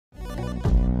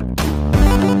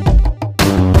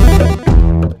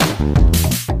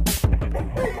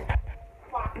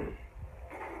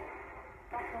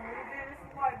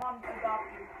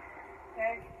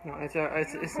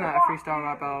It's not a freestyle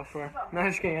rap battle, I swear. No,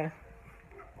 just kidding.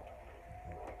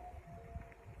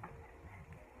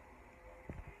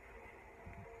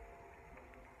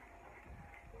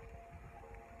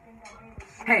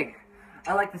 Hey,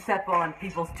 I like to step on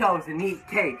people's toes and eat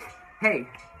cake. Hey.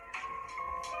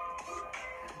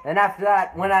 And after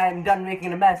that, when I'm done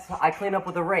making a mess, I clean up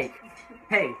with a rake.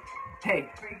 Hey, hey,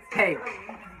 hey.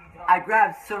 I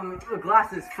grab some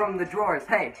glasses from the drawers.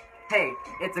 Hey, hey,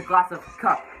 it's a glass of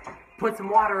cup. Put some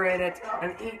water in it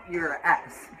and eat your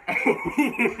ass.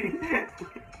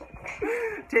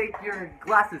 Take your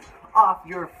glasses off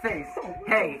your face.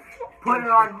 Hey, put it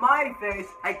on my face.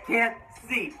 I can't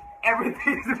see.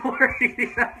 Everything's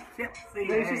blurry. I can't see.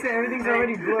 They should say everything's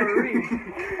already blurry.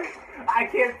 I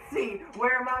can't see.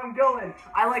 Where am I going?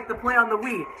 I like to play on the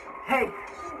Wii. Hey,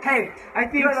 hey. I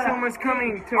think someone's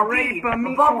coming to rape a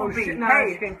meat. Oh, shit. No,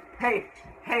 hey, hey,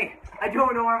 hey. I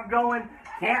don't know where I'm going.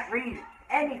 Can't read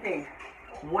anything.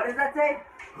 What does that say?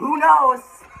 Who knows?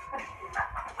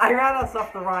 I ran out of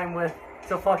stuff to rhyme with,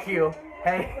 so fuck you.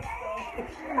 Hey.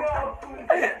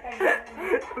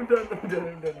 I'm done.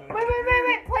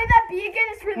 Wait, play that beat again,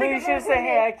 it's really No, good. you should say,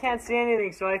 hey, I can't see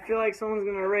anything, so I feel like someone's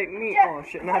gonna rape me. Jeff, Oh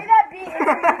shit, play not that beat.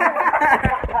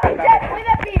 Jeff, play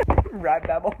that beat. rap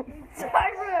babble.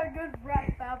 Time for a good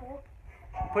rap babble.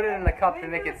 Put it in the cup to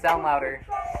make it sound louder.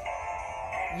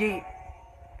 Yeet.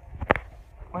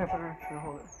 Wait, put her,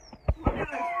 hold it. There you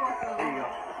go.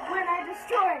 When I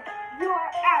destroy your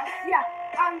ass, yeah,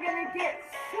 I'm gonna get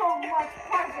so much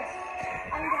pleasure.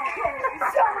 I'm gonna get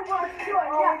so much joy,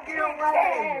 yeah, it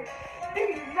can't be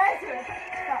measured.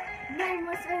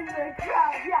 Nameless in the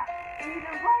crowd, yeah, even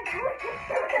like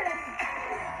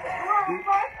well,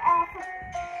 fuck off.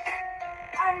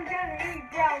 I'm gonna eat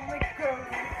brown liquor,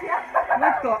 yeah.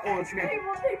 Lick the orange man.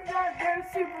 People think that they're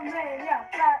Superman, yeah,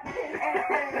 Batman, and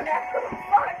yeah,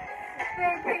 fuck.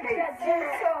 They think that you're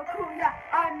so cool, yeah.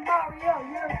 I'm Mario,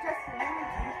 you're just a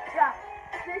Luigi, yeah.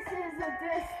 This is a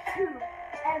diss to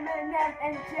Eminem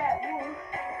and Jet Wu.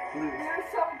 You're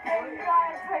so good, you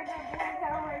got a type of blue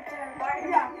hair right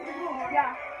there.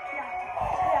 Yeah.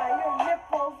 Yeah, your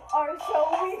nipples are so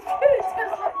weak. Just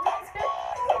like the tip,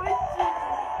 which is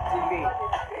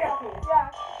yeah.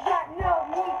 Got no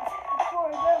meat for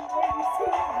them ladies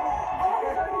too.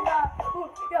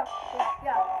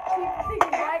 Yeah. People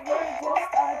thinking that you're just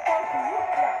a donkey.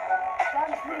 Yeah.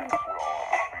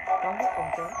 Donkey.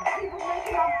 People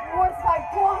making up words like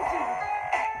donkey.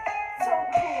 So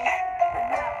cool.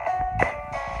 Yeah.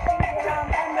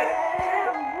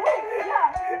 Eminem. Woo.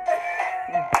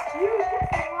 Yeah. You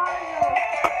just a liar.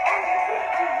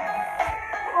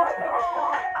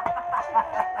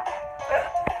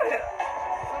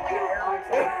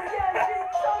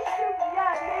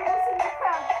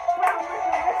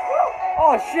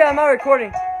 Oh shit, I'm not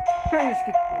recording. I'm just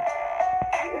kidding.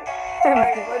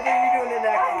 Alright, what are you doing in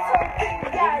that?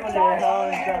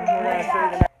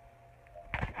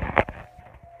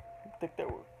 I think that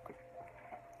worked.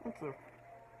 What's the...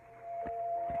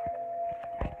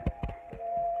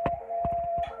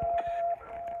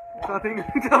 Talking. I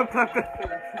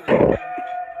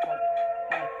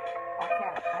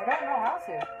don't know how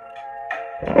to.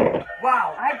 Wow.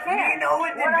 I can't. You know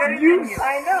what did better than you.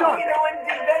 I know. Suck. You know what did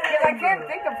better than I can't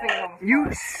think of things. You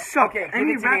suck. Okay,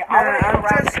 Any give it to me. rap, I'll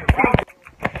I'm just rap.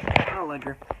 kidding. Oh,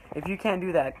 Ledger. If you can't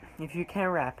do that, if you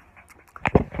can't rap,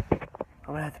 I'm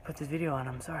gonna have to put this video on.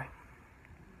 I'm sorry.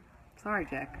 Sorry,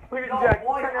 Jack. Look at Jack.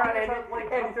 Turn around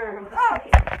and turn.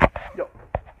 Yo.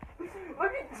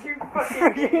 Look at you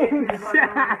fucking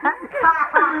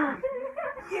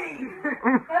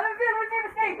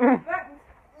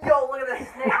Yo, look at that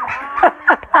snake.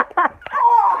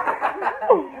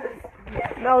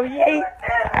 No, yay.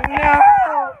 No.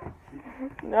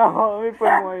 No, let me put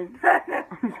him away.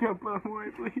 I'm just gonna put him away,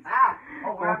 please. Ah. Oh,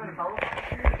 we're having a color.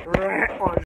 Right on.